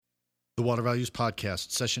The Water Values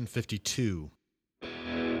Podcast, Session 52.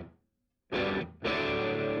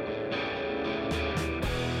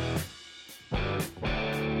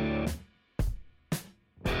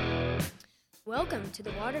 Welcome to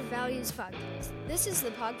the Water Values Podcast. This is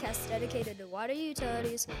the podcast dedicated to water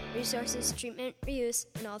utilities, resources, treatment, reuse,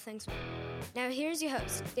 and all things water. Now here's your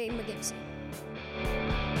host, Dave McGimsey.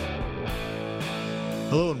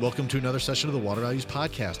 Hello and welcome to another session of the Water Values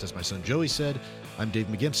Podcast. As my son Joey said, I'm Dave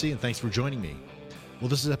McGimsey and thanks for joining me. Well,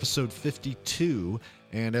 this is episode 52,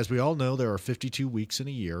 and as we all know, there are 52 weeks in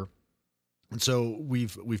a year. And so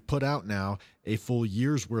we've put out now a full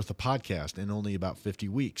year's worth of podcast in only about 50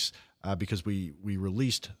 weeks because we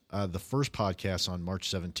released the first podcast on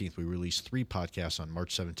March 17th. We released 3 podcasts on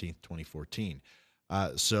March 17th, 2014.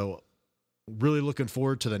 So really looking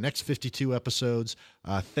forward to the next 52 episodes.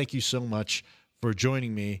 Thank you so much for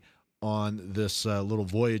joining me on this little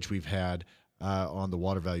voyage we've had on the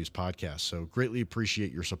Water Values Podcast. So greatly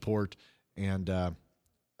appreciate your support. And I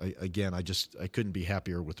couldn't be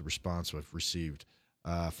happier with the response I've received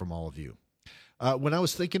from all of you. When I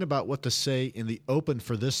was thinking about what to say in the open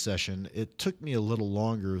for this session, it took me a little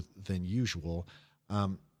longer than usual.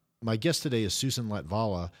 My guest today is Susan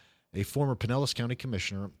Latvala, a former Pinellas County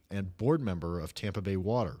Commissioner and board member of Tampa Bay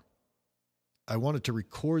Water. I wanted to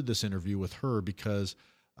record this interview with her because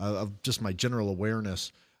of just my general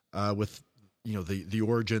awareness with the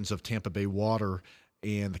origins of Tampa Bay Water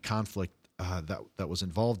and the conflict that was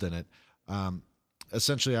involved in it.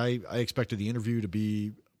 Essentially, I expected the interview to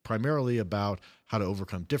be primarily about how to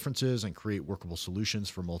overcome differences and create workable solutions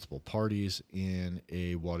for multiple parties in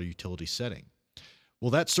a water utility setting.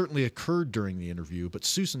 Well, that certainly occurred during the interview, but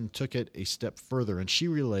Susan took it a step further, and she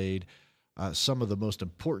relayed some of the most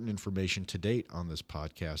important information to date on this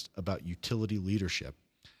podcast about utility leadership.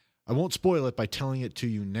 I won't spoil it by telling it to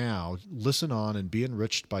you now. Listen on and be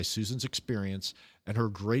enriched by Susan's experience and her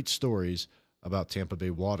great stories about Tampa Bay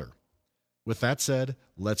Water. With that said,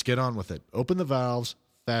 let's get on with it. Open the valves,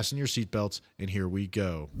 fasten your seatbelts, and here we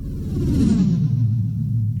go.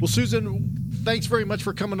 Well, Susan, thanks very much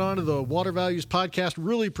for coming on to the Water Values Podcast.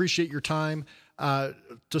 Really appreciate your time.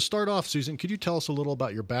 To start off, Susan, could you tell us a little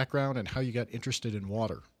about your background and how you got interested in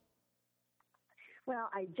water? Well,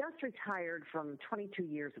 I just retired from 22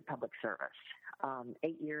 years of public service,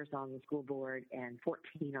 8 years on the school board and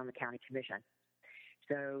 14 on the county commission.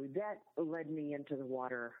 So that led me into the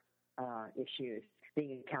water issues,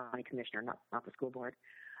 being a county commissioner, not the school board.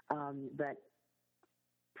 But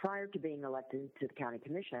prior to being elected to the county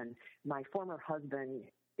commission, my former husband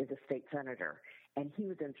is a state senator, and he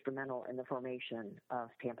was instrumental in the formation of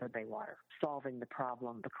Tampa Bay Water, solving the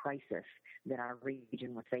problem, the crisis that our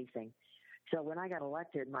region was facing. So when I got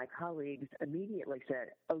elected, my colleagues immediately said,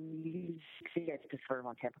 "Oh, you get to serve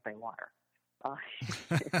on Tampa Bay Water."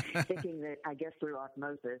 Thinking that, I guess through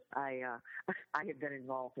osmosis, I had been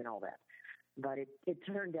involved in all that. But it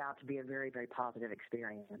turned out to be a very, very positive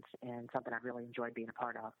experience and something I really enjoyed being a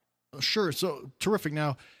part of. Sure. So terrific.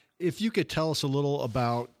 Now, if you could tell us a little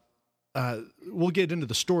about, we'll get into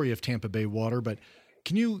the story of Tampa Bay Water, but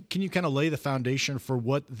can you kind of lay the foundation for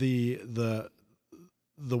what the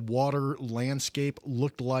water landscape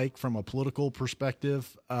looked like from a political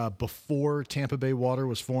perspective before Tampa Bay Water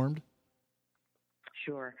was formed?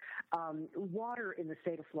 Sure. Water in the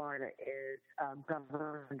state of Florida is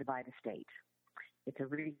governed by the state. It's a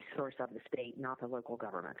resource of the state, not the local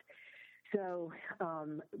government. So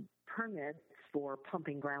permits for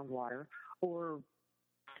pumping groundwater or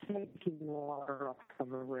taking water off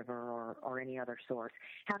of a river or any other source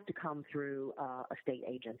have to come through a state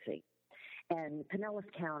agency. And Pinellas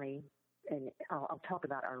County, and I'll talk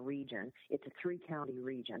about our region, it's a 3-county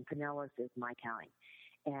region. Pinellas is my county.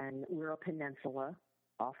 And we're a peninsula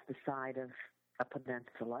off the side of a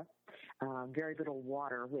peninsula. Very little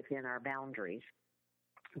water within our boundaries,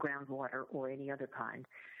 groundwater or any other kind.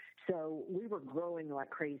 So we were growing like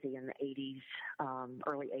crazy in the 80s,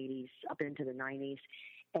 early 80s, up into the 90s,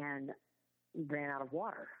 and ran out of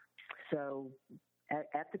water. So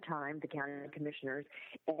at the time, the county commissioners,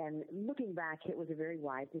 and looking back, it was a very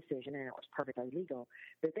wise decision and it was perfectly legal,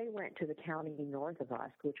 but they went to the county north of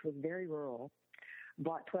us, which was very rural,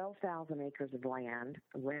 bought 12,000 acres of land,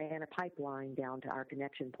 ran a pipeline down to our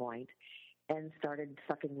connection point, and started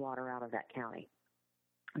sucking water out of that county.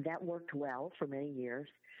 That worked well for many years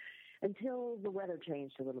until the weather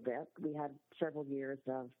changed a little bit. We had several years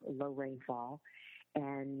of low rainfall,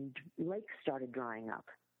 and lakes started drying up.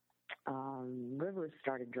 Rivers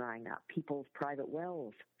started drying up. People's private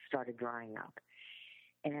wells started drying up.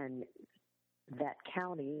 And that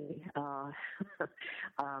county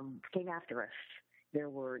came after us. There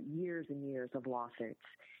were years and years of lawsuits.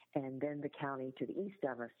 And then the county to the east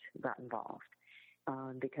of us got involved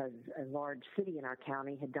because a large city in our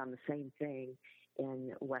county had done the same thing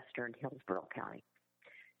in western Hillsborough County.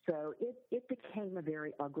 So it became a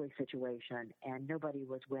very ugly situation, and nobody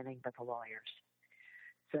was winning but the lawyers.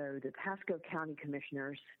 So the Pasco County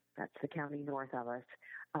Commissioners, that's the county north of us,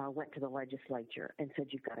 went to the legislature and said,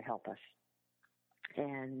 you've got to help us.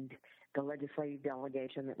 And the legislative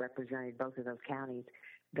delegation that represented both of those counties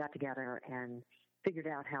got together and figured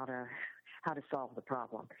out how to solve the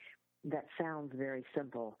problem. That sounds very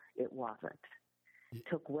simple. It wasn't. It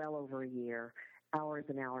took well over a year, hours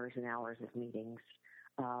and hours and hours of meetings,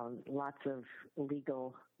 lots of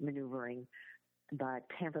legal maneuvering, but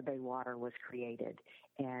Tampa Bay Water was created,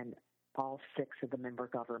 and all 6 of the member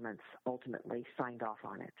governments ultimately signed off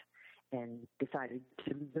on it and decided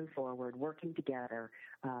to move forward, working together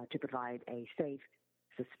to provide a safe,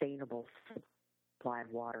 sustainable supply of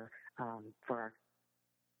water for our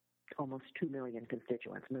almost 2 million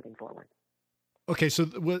constituents moving forward. Okay, so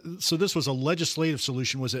this was a legislative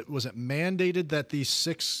solution. Was it mandated that these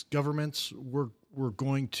 6 governments were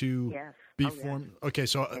going to be formed? Yes. Okay,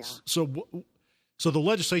 so the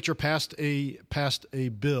legislature passed a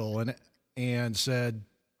bill and said,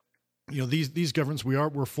 these governments,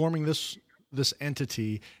 we're forming this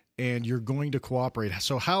entity, and you're going to cooperate.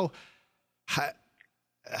 So how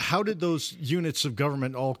did those units of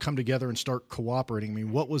government all come together and start cooperating? I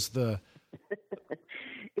mean, what was the?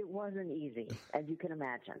 It wasn't easy, as you can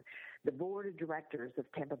imagine. The board of directors of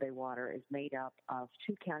Tampa Bay Water is made up of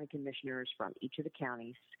 2 county commissioners from each of the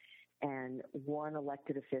counties and 1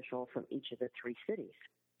 elected official from each of the 3 cities.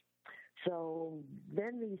 So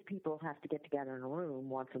then these people have to get together in a room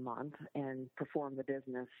once a month and perform the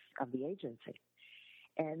business of the agency.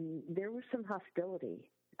 And there was some hostility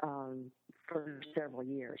for several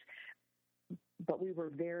years. But we were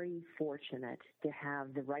very fortunate to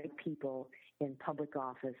have the right people in public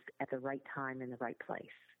office at the right time in the right place.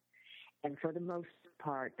 And for the most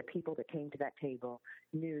part, the people that came to that table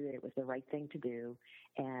knew that it was the right thing to do,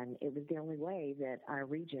 and it was the only way that our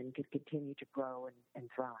region could continue to grow and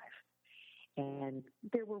thrive. And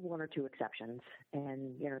there were 1 or 2 exceptions,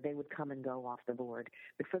 and they would come and go off the board.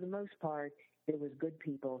 But for the most part, it was good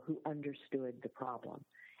people who understood the problem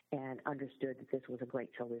and understood that this was a great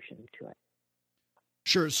solution to it.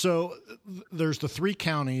 Sure. So there's the 3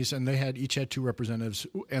 counties, and they each had 2 representatives,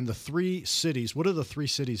 and the 3 cities. What are the 3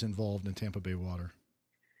 cities involved in Tampa Bay Water?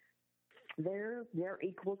 They're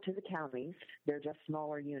equal to the counties. They're just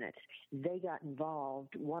smaller units. They got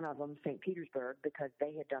involved, one of them, St. Petersburg, because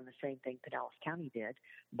they had done the same thing Pinellas County did,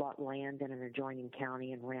 bought land in an adjoining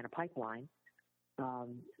county and ran a pipeline.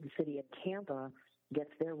 The city of Tampa gets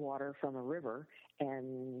their water from a river,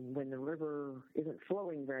 and when the river isn't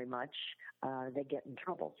flowing very much, they get in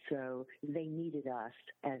trouble. So they needed us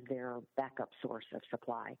as their backup source of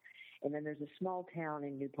supply. And then there's a small town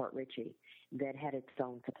in Newport Richey that had its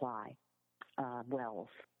own supply, wells,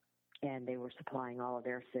 and they were supplying all of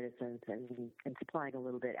their citizens and supplying a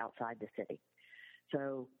little bit outside the city.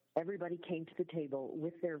 So everybody came to the table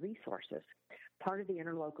with their resources. Part of the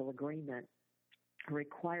interlocal agreement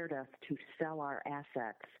required us to sell our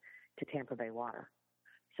assets to Tampa Bay Water.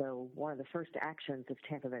 So one of the first actions of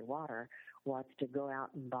Tampa Bay Water was to go out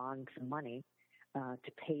and bond some money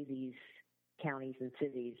to pay these counties and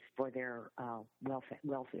cities for their well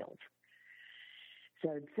fields.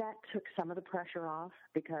 So that took some of the pressure off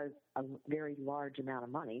because a very large amount of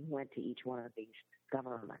money went to each one of these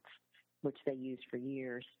governments, which they used for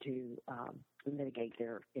years to mitigate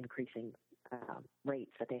their increasing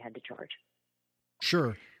rates that they had to charge.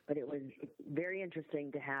 Sure. But it was very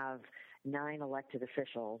interesting to have 9 elected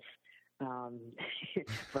officials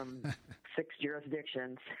from 6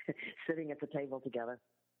 jurisdictions sitting at the table together.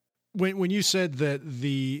 When you said that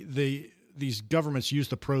these governments use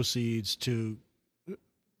the proceeds to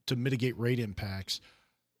mitigate rate impacts,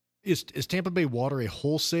 is Tampa Bay Water a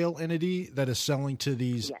wholesale entity that is selling to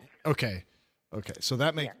these? Yes. Okay. So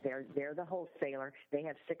that makes they're the wholesaler. They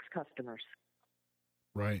have 6 customers.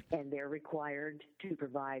 Right. And they're required to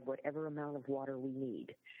provide whatever amount of water we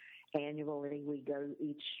need. Annually, we go,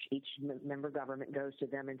 each member government goes to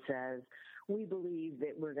them and says, we believe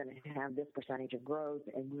that we're going to have this percentage of growth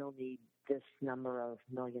and we'll need this number of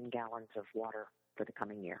million gallons of water for the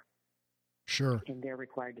coming year. Sure. And they're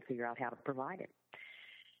required to figure out how to provide it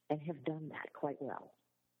and have done that quite well.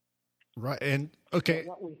 Right. And okay.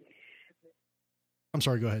 So I'm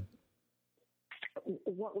sorry, go ahead.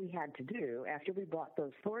 What we had to do after we bought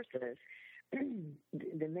those sources,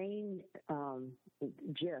 the main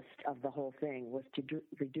gist of the whole thing was to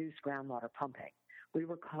reduce groundwater pumping. We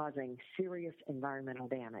were causing serious environmental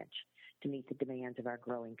damage to meet the demands of our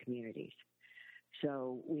growing communities.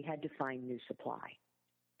 So we had to find new supply,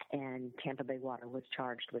 and Tampa Bay Water was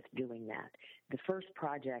charged with doing that. The first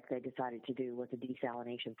project they decided to do was a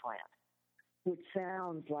desalination plant, which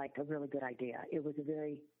sounds like a really good idea. It was a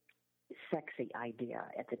very sexy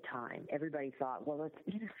idea at the time. Everybody thought, well,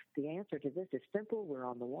 the answer to this is simple. We're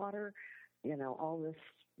on the water, all this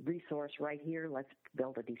resource right here. Let's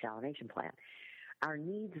build a desalination plant. Our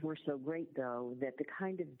needs were so great, though, that the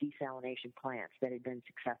kind of desalination plants that had been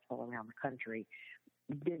successful around the country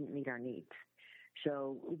didn't meet our needs.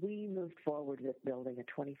 So we moved forward with building a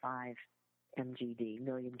 25 MGD,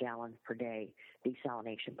 million gallons per day,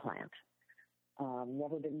 desalination plant.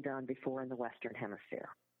 Never been done before in the Western Hemisphere.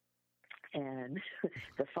 And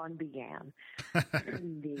the fun began.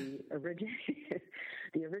 The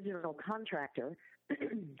original contractor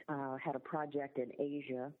had a project in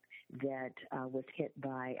Asia that was hit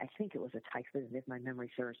by, I think it was a typhoon, if my memory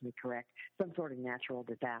serves me correct, some sort of natural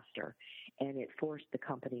disaster, and it forced the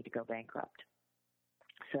company to go bankrupt.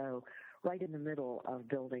 So right in the middle of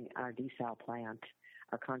building our desal plant,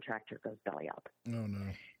 our contractor goes belly up. Oh,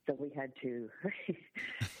 no. So we had to,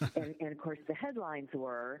 and of course the headlines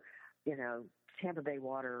were, Tampa Bay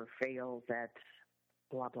Water fails at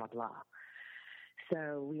blah, blah, blah.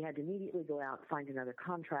 So we had to immediately go out, find another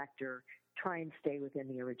contractor, try and stay within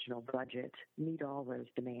the original budget, meet all those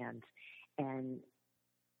demands. And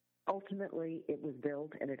ultimately it was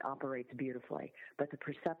built and it operates beautifully. But the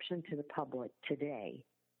perception to the public today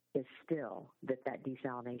is still that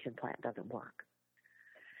desalination plant doesn't work.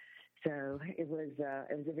 So it was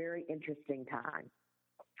a very interesting time.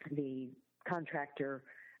 The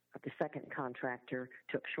second contractor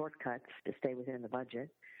took shortcuts to stay within the budget.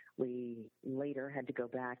 We later had to go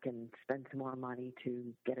back and spend some more money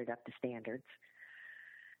to get it up to standards.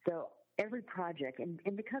 So every project,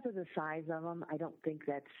 and because of the size of them, I don't think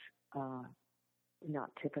that's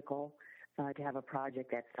not typical to have a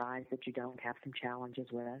project that size that you don't have some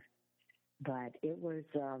challenges with. But it was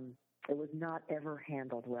not ever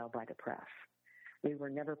handled well by the press. We were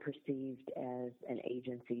never perceived as an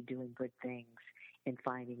agency doing good things and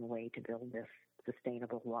finding a way to build this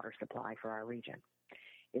sustainable water supply for our region.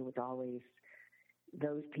 It was always,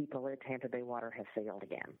 those people at Tampa Bay Water have failed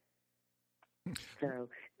again. So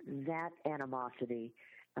that animosity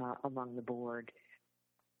among the board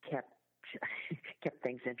kept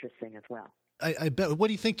things interesting as well. I bet. What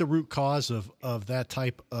do you think the root cause of that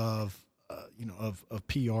type of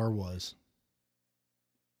PR was?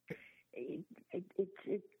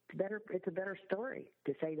 It's a better story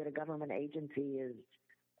to say that a government agency is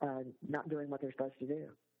not doing what they're supposed to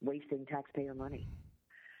do, wasting taxpayer money.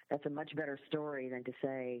 That's a much better story than to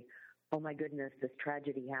say, oh my goodness, this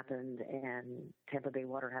tragedy happened and Tampa Bay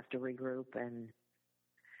Water has to regroup. And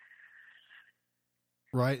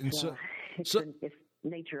right, and so it's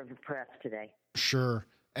nature of the press today. Sure,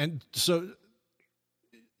 and so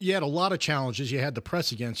you had a lot of challenges. You had the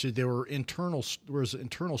press against you. There was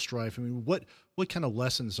internal strife. I mean, what kind of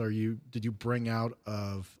lessons did you bring out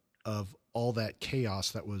of all that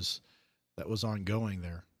chaos that was ongoing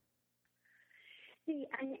there? See,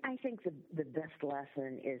 I think the best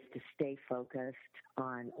lesson is to stay focused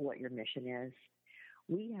on what your mission is.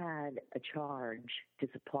 We had a charge to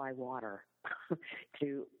supply water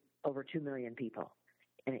to over 2 million people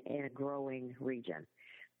in a growing region.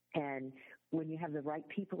 And when you have the right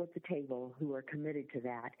people at the table who are committed to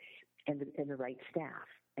that and the right staff,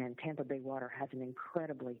 and Tampa Bay Water has an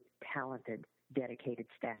incredibly talented, dedicated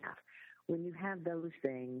staff. When you have those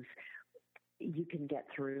things, you can get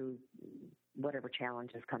through whatever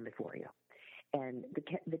challenges come before you. And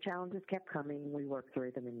the challenges kept coming. We worked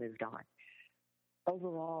through them and moved on.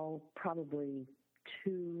 Overall, probably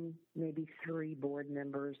 2, maybe 3 board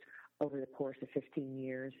members over the course of 15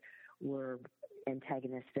 years were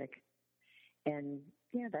antagonistic. And,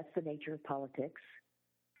 that's the nature of politics.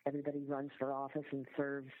 Everybody runs for office and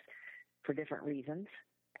serves for different reasons.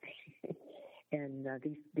 And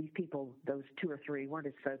these people, those 2 or 3, weren't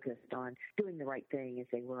as focused on doing the right thing as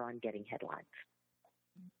they were on getting headlines.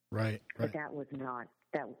 Right. But that was not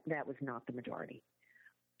the majority.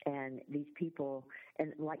 And these people,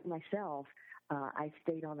 and like myself, I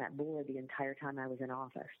stayed on that board the entire time I was in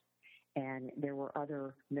office. And there were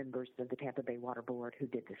other members of the Tampa Bay Water Board who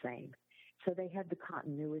did the same. So they had the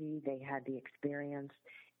continuity, they had the experience,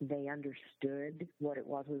 they understood what it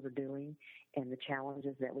was we were doing and the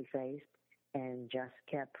challenges that we faced, and just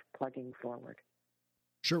kept plugging forward.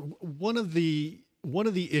 Sure. One of the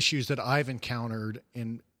issues that I've encountered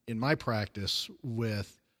in my practice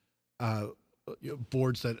with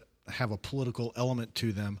boards that have a political element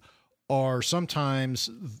to them are sometimes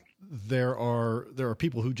there are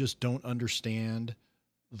people who just don't understand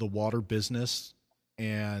the water business.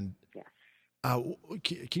 And Yes.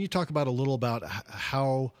 Can you talk about a little about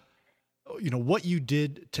how, what you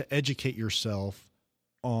did to educate yourself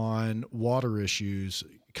on water issues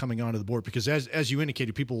coming onto the board? Because as you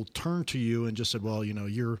indicated, people turned to you and just said, well,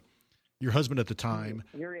 your husband at the time.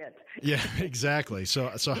 You're it. Yeah, exactly.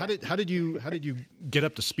 So how did you get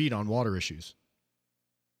up to speed on water issues?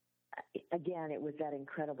 Again, it was that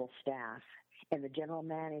incredible staff, and the general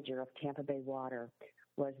manager of Tampa Bay Water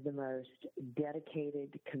was the most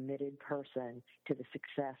dedicated, committed person to the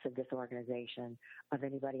success of this organization of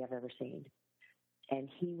anybody I've ever seen. And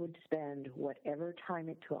he would spend whatever time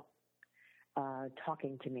it took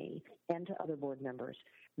talking to me and to other board members,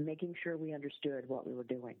 making sure we understood what we were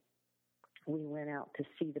doing. We went out to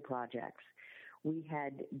see the projects. We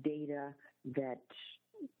had data that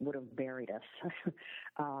would have buried us.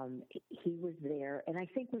 He was there, and I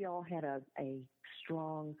think we all had a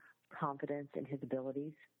strong confidence in his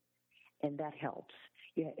abilities, and that helps.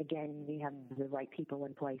 Again, we have the right people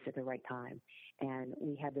in place at the right time, and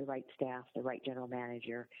we had the right staff, the right general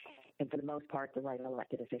manager, and for the most part, the right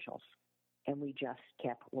elected officials, and we just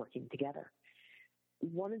kept working together.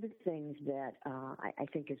 One of the things that I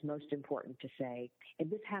think is most important to say,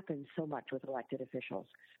 and this happens so much with elected officials,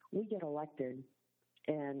 we get elected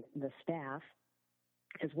and the staff,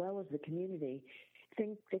 as well as the community,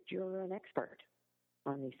 think that you're an expert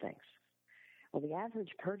on these things. Well, the average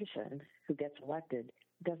person who gets elected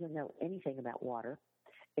doesn't know anything about water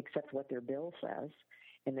except what their bill says,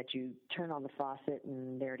 and that you turn on the faucet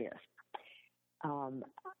and there it is.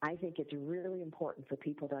 I think it's really important for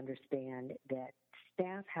people to understand that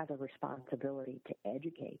staff have a responsibility to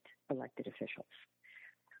educate elected officials,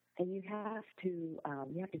 and you have to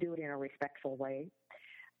do it in a respectful way.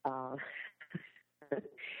 And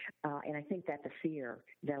I think that's a fear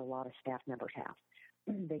that a lot of staff members have.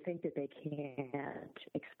 They think that they can't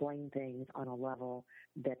explain things on a level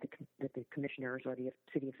that the commissioners or the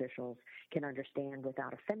city officials can understand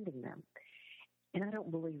without offending them. And I don't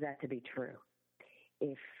believe that to be true.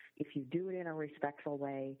 If you do it in a respectful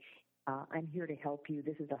way, I'm here to help you.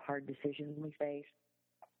 This is a hard decision we face.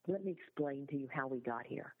 Let me explain to you how we got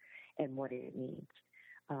here and what it means.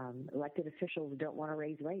 Elected officials don't want to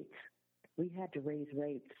raise rates. We had to raise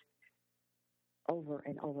rates over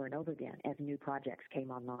and over and over again as new projects came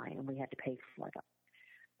online, and we had to pay for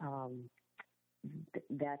them.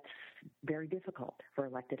 That's very difficult for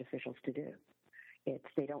elected officials to do.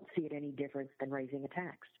 They don't see it any different than raising a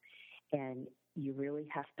tax. And you really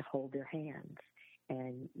have to hold their hands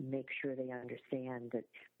and make sure they understand that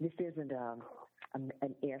this isn't an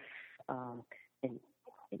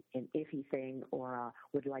iffy thing or a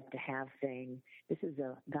would like to have thing. This is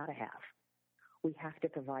a gotta have. We have to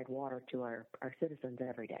provide water to our citizens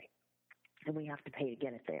every day, and we have to pay to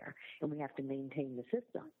get it there, and we have to maintain the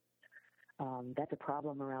system. That's a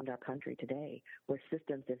problem around our country today, where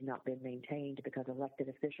systems have not been maintained because elected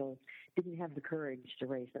officials didn't have the courage to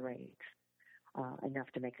raise the rates enough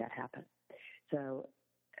to make that happen. So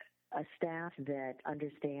a staff that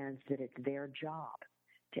understands that it's their job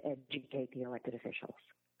to educate the elected officials.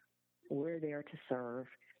 We're there to serve.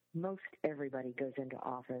 Most everybody goes into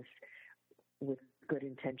office with good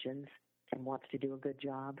intentions and wants to do a good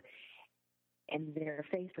job, and they're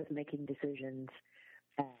faced with making decisions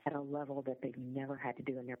at a level that they've never had to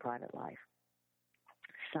do in their private life.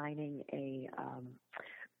 Signing a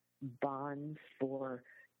bond for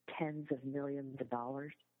tens of millions of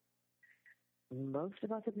dollars. Most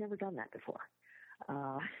of us have never done that before.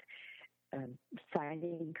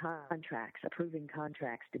 Signing contracts, approving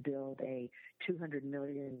contracts to build a $200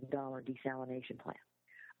 million desalination plant,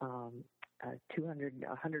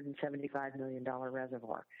 $175 million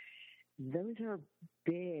reservoir. Those are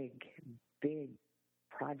big, big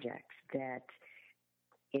projects that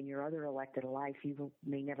in your other elected life, you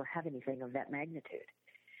may never have anything of that magnitude.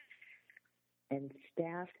 And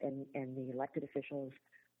staff and the elected officials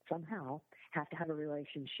somehow have to have a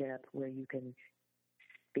relationship where you can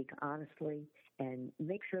speak honestly and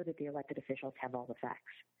make sure that the elected officials have all the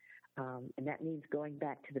facts. And that means going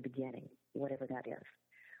back to the beginning, whatever that is,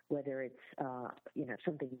 whether it's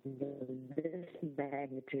something this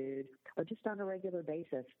magnitude or just on a regular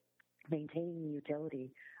basis, maintaining the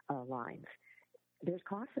utility lines. There's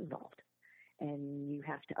costs involved, and you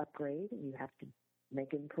have to upgrade, and you have to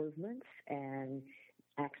make improvements, and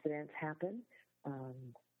accidents happen.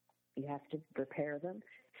 You have to repair them.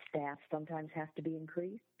 Staff sometimes has to be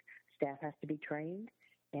increased. Staff has to be trained,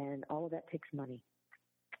 and all of that takes money.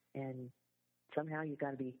 And somehow you've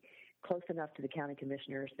got to be close enough to the county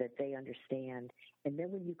commissioners that they understand. And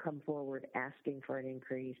then when you come forward asking for an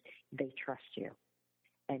increase, they trust you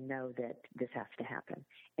and know that this has to happen.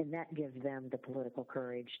 And that gives them the political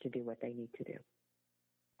courage to do what they need to do.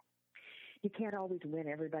 You can't always win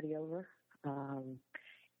everybody over.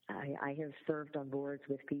 I have served on boards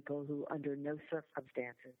with people who, under no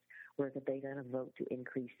circumstances, were they going to vote to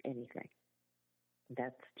increase anything.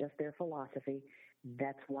 That's just their philosophy.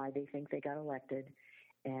 That's why they think they got elected,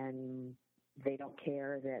 and they don't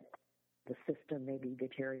care that the system may be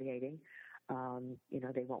deteriorating.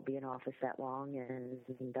 They won't be in office that long, and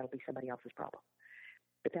that'll be somebody else's problem.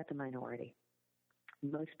 But that's a minority.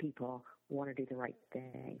 Most people want to do the right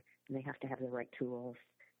thing, and they have to have the right tools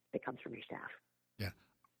that comes from your staff. Yeah.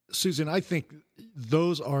 Susan, I think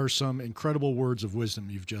those are some incredible words of wisdom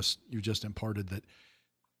you've just imparted,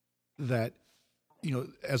 that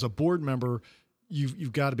as a board member,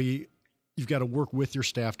 you've got to work with your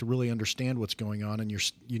staff to really understand what's going on, and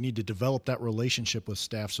you need to develop that relationship with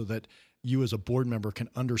staff so that you as a board member can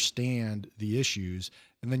understand the issues,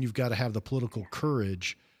 and then you've got to have the political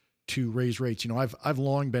courage to raise rates. I've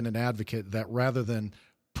long been an advocate that rather than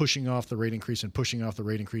pushing off the rate increase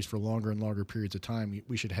for longer and longer periods of time,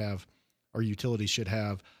 our utilities should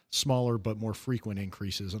have smaller but more frequent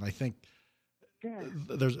increases. And I think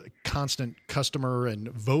there's a constant customer and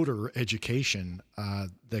voter education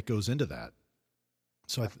that goes into that.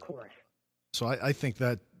 So of course. So I think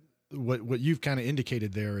that what you've kind of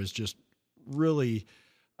indicated there is just really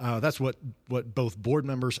that's what both board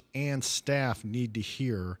members and staff need to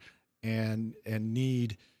hear and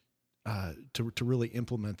need to really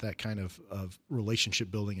implement that kind of relationship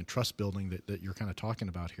building and trust building that you're kind of talking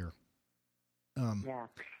about here. Yeah,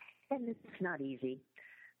 and it's not easy.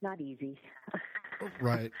 Not easy.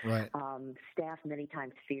 Right. Staff many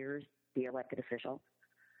times fears the elected official,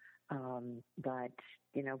 but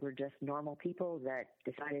we're just normal people that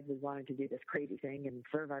decided we wanted to do this crazy thing and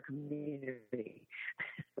serve our community.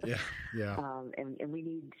 Yeah. And we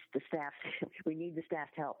need the staff. We need the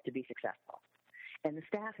staff's help to be successful. And the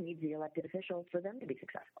staff needs the elected officials for them to be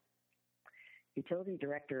successful. Utility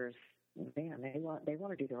directors, man, they want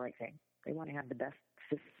to do the right thing. They want to have the best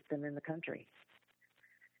system in the country.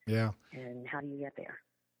 Yeah. And how do you get there?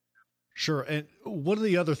 Sure. And one of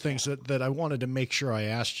the other things that I wanted to make sure I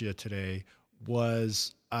asked you today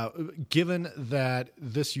was, given that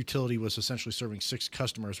this utility was essentially serving 6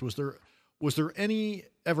 customers, was there any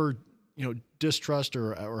ever distrust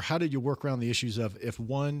or how did you work around the issues of if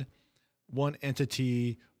one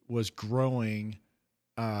entity was growing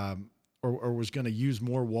or was going to use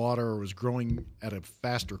more water or was growing at a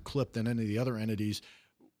faster clip than any of the other entities,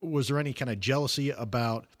 was there any kind of jealousy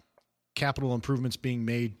about capital improvements being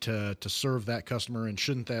made to serve that customer? And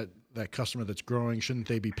shouldn't that customer that's growing, shouldn't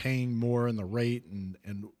they be paying more in the rate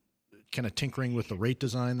and kind of tinkering with the rate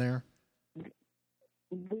design there?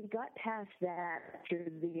 We got past that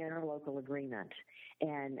through the interlocal agreement,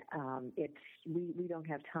 and we don't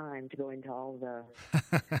have time to go into all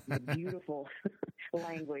the beautiful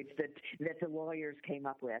language that the lawyers came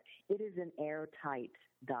up with. It is an airtight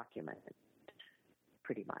document,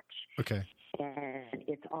 pretty much. Okay. And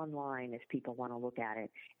it's online if people want to look at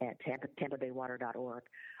it at tampabaywater.org.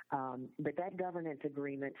 But that governance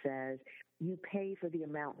agreement says you pay for the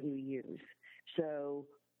amount you use. So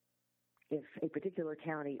if a particular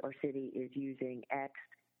county or city is using X,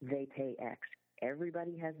 they pay X.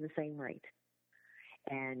 Everybody has the same rate.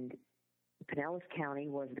 And Pinellas County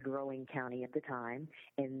was the growing county at the time,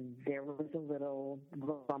 and there was a little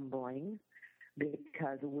grumbling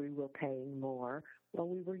because we were paying more. Well,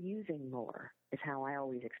 we were using more, is how I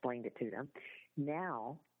always explained it to them.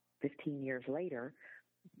 Now, 16 years later,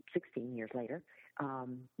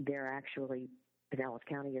 they're actually, Pinellas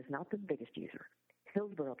County is not the biggest user.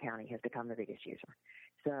 Hillsborough County has become the biggest user.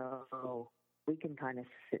 So we can kind of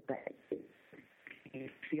sit back and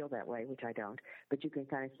feel that way, which I don't, but you can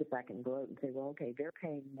kind of sit back and gloat and say, well, okay, they're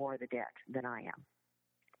paying more of the debt than I am.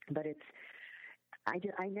 But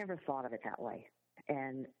I never thought of it that way.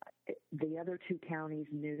 And the other 2 counties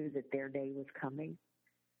knew that their day was coming.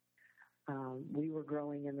 We were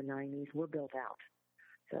growing in the 90s. We're built out.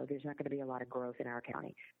 So there's not going to be a lot of growth in our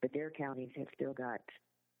county. But their counties have still got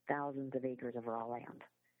thousands of acres of raw land.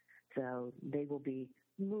 So they will be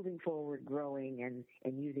moving forward, growing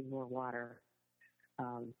and using more water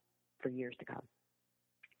for years to come.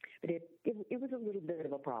 But it was a little bit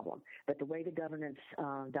of a problem. But the way the governance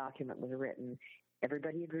document was written,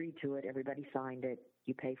 everybody agreed to it. Everybody signed it.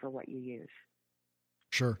 You pay for what you use.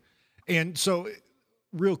 Sure. And so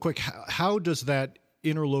real quick, how does that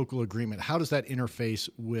interlocal agreement, how does that interface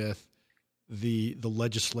with the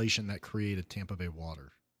legislation that created Tampa Bay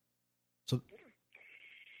Water?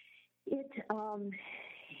 Um,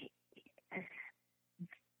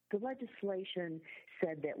 the legislation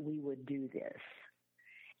said that we would do this.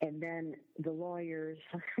 And then the lawyers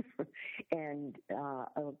and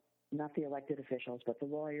not the elected officials, but the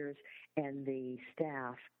lawyers and the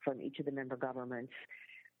staff from each of the member governments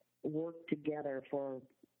worked together for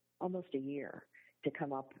almost a year to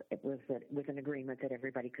come up with an agreement that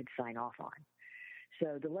everybody could sign off on.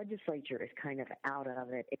 So the legislature is kind of out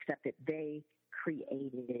of it, except that they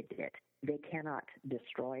created it. They cannot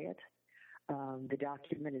destroy it. The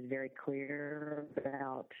document is very clear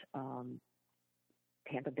about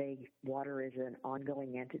Tampa Bay Water is an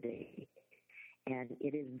ongoing entity, and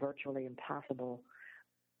it is virtually impossible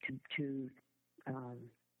to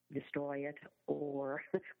destroy it or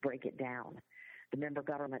break it down. The member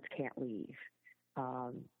governments can't leave.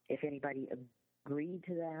 If anybody agreed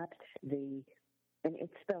to that, and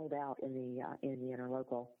it's spelled out in the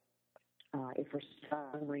interlocal. If for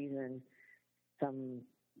some reason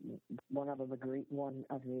one of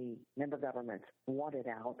the member governments wanted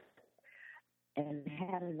out and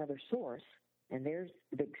had another source, and there's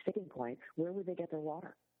the big sticking point, where would they get their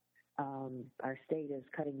water? Our state is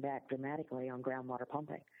cutting back dramatically on groundwater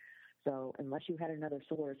pumping. So unless you had another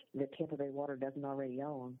source that Tampa Bay Water doesn't already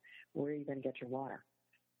own, where are you going to get your water?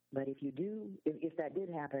 But if you do, if that did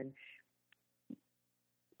happen,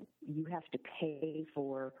 you have to pay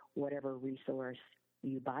for whatever resource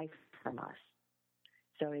you buy from us.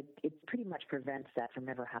 So it pretty much prevents that from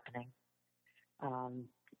ever happening.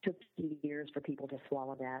 Took years for people to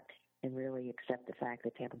swallow that and really accept the fact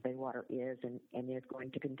that Tampa Bay Water is and is going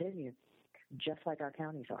to continue, just like our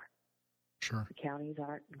counties are. Sure. The counties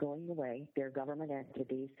aren't going away. They're government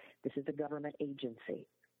entities. This is a government agency,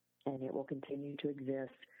 and it will continue to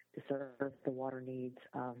exist to serve the water needs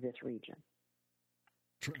of this region.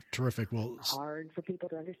 Terrific. Well, hard for people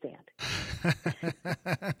to understand.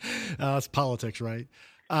 It's politics, right?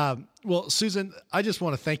 Well, Susan, I just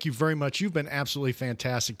want to thank you very much. You've been absolutely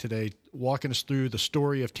fantastic today, walking us through the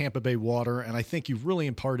story of Tampa Bay Water, and I think you've really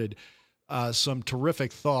imparted some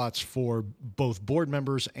terrific thoughts for both board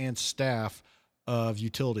members and staff of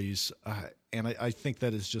utilities, and I think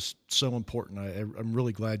that is just so important. I'm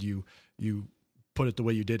really glad you put it the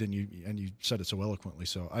way you did, and you said it so eloquently.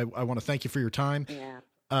 So I want to thank you for your time. Yeah.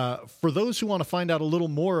 For those who want to find out a little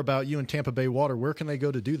more about you and Tampa Bay Water, where can they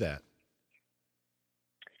go to do that?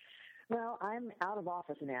 Well, I'm out of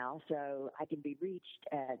office now, so I can be reached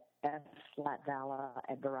at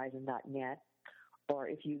slatvala@verizon.net. Or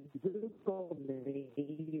if you Google me,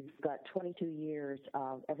 you've got 22 years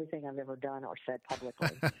of everything I've ever done or said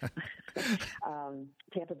publicly.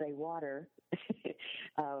 Tampa Bay Water,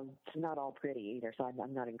 it's not all pretty either, so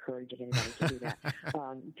I'm not encouraging anybody to do that.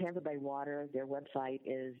 Tampa Bay Water, their website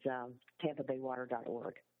is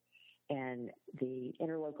tampabaywater.org. And the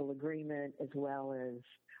interlocal agreement, as well as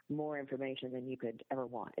more information than you could ever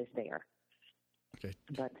want, is there. Okay.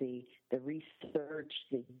 But the research,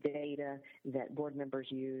 the data that board members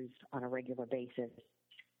use on a regular basis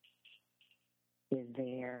is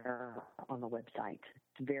there on the website.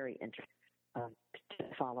 It's very interesting to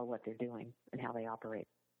follow what they're doing and how they operate.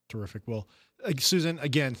 Terrific. Well, Susan,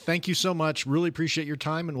 again, thank you so much. Really appreciate your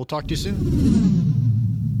time, and we'll talk to you soon.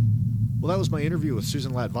 Well, that was my interview with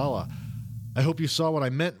Susan Latvala. I hope you saw what I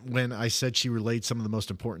meant when I said she relayed some of the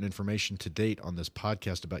most important information to date on this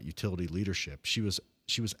podcast about utility leadership. She was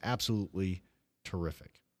absolutely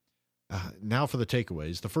terrific. Now for the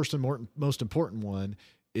takeaways. The first and most important one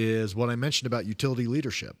is what I mentioned about utility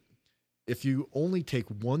leadership. If you only take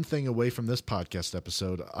one thing away from this podcast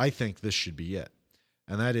episode, I think this should be it.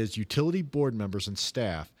 And that is utility board members and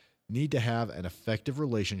staff need to have an effective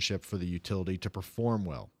relationship for the utility to perform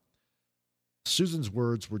well. Susan's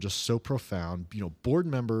words were just so profound. Board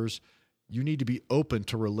members, you need to be open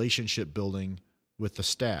to relationship building with the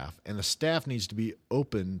staff, and the staff needs to be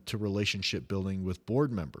open to relationship building with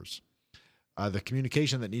board members. The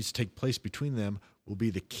communication that needs to take place between them will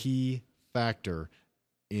be the key factor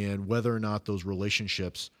in whether or not those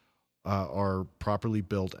relationships are properly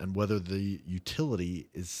built and whether the utility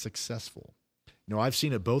is successful. I've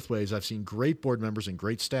seen it both ways. I've seen great board members and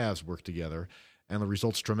great staffs work together, and the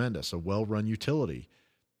result's tremendous, a well-run utility.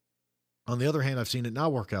 On the other hand, I've seen it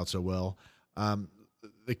not work out so well.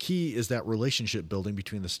 The key is that relationship building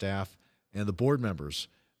between the staff and the board members.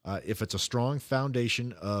 If it's a strong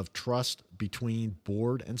foundation of trust between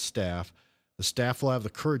board and staff, the staff will have the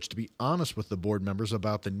courage to be honest with the board members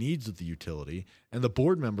about the needs of the utility, and the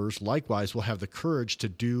board members likewise will have the courage to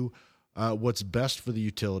do what's best for the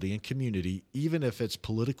utility and community, even if it's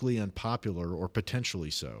politically unpopular or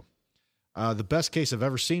potentially so. The best case I've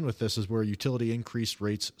ever seen with this is where a utility increased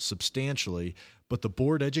rates substantially, but the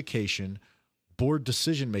board education board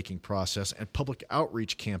decision-making process and public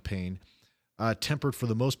outreach campaign tempered, for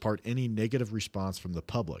the most part, any negative response from the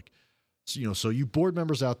public. So you board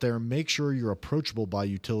members out there, make sure you're approachable by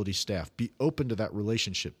utility staff. Be open to that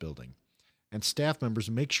relationship building. And staff members,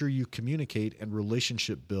 make sure you communicate and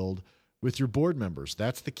relationship build with your board members.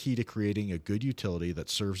 That's the key to creating a good utility that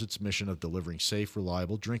serves its mission of delivering safe,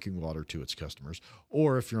 reliable drinking water to its customers.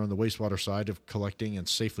 Or if you're on the wastewater side, of collecting and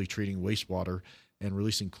safely treating wastewater and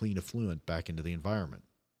releasing clean effluent back into the environment.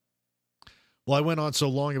 Well, I went on so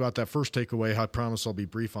long about that first takeaway. I promise I'll be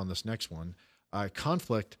brief on this next one.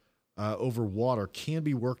 Conflict over water can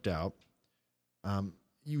be worked out.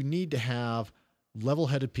 You need to have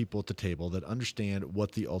level-headed people at the table that understand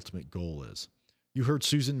what the ultimate goal is. You heard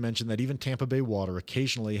Susan mention that even Tampa Bay Water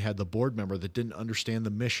occasionally had the board member that didn't understand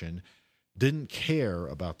the mission, didn't care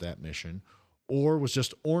about that mission, or was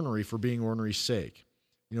just ornery for being ornery's sake.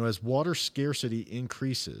 As water scarcity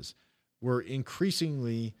increases, we're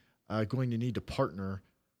increasingly going to need to partner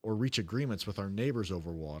or reach agreements with our neighbors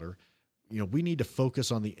over water. We need to focus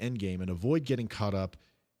on the end game and avoid getting caught up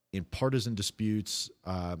in partisan disputes.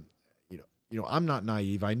 I'm not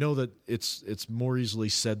naive. I know that it's more easily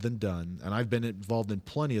said than done, and I've been involved in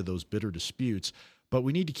plenty of those bitter disputes, but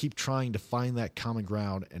we need to keep trying to find that common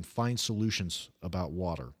ground and find solutions about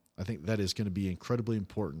water. I think that is going to be incredibly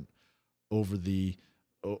important over the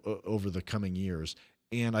coming years.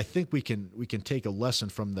 And I think we can take a lesson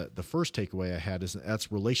from the first takeaway I had,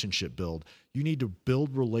 that's relationship build. You need to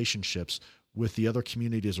build relationships with the other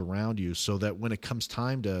communities around you so that when it comes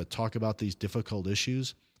time to talk about these difficult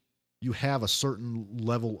issues, you have a certain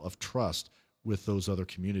level of trust with those other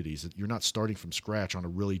communities. You're not starting from scratch on a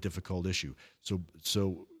really difficult issue. So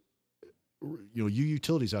you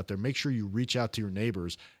utilities out there, make sure you reach out to your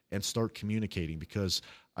neighbors and start communicating, because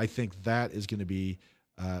I think that is going to be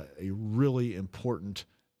a really important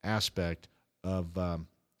aspect of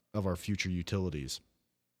our future utilities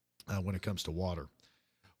when it comes to water.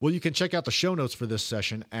 Well, you can check out the show notes for this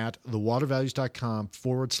session at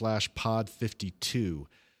thewatervalues.com/pod52.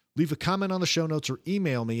 Leave a comment on the show notes or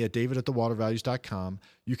email me at david@thewatervalues.com.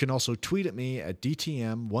 You can also tweet at me at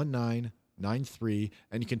DTM1993,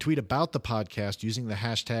 and you can tweet about the podcast using the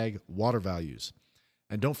hashtag watervalues.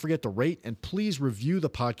 And don't forget to rate and please review the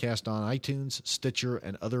podcast on iTunes, Stitcher,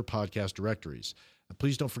 and other podcast directories. And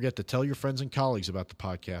please don't forget to tell your friends and colleagues about the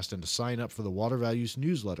podcast and to sign up for the Water Values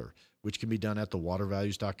newsletter, which can be done at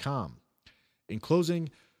thewatervalues.com. In closing,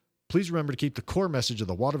 please remember to keep the core message of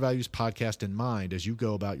the Water Values podcast in mind as you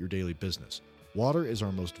go about your daily business. Water is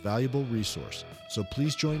our most valuable resource, so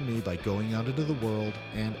please join me by going out into the world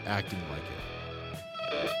and acting like it.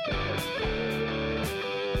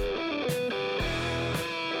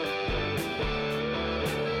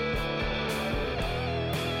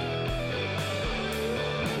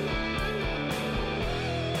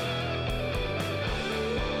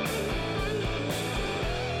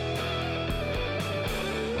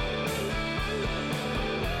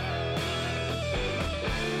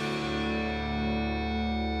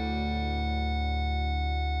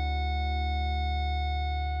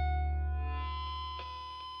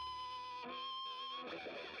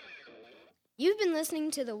 You've been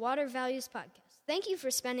listening to the Water Values Podcast. Thank you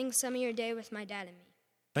for spending some of your day with my dad and me.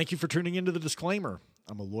 Thank you for tuning into the disclaimer.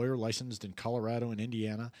 I'm a lawyer licensed in Colorado and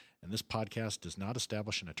Indiana, and this podcast does not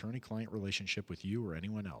establish an attorney-client relationship with you or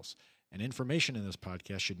anyone else. And information in this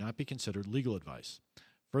podcast should not be considered legal advice.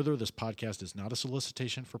 Further, this podcast is not a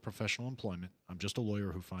solicitation for professional employment. I'm just a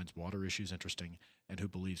lawyer who finds water issues interesting and who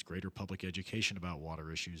believes greater public education about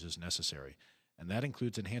water issues is necessary. And that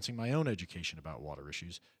includes enhancing my own education about water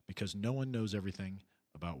issues, because no one knows everything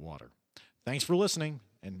about water. Thanks for listening,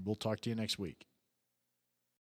 and we'll talk to you next week.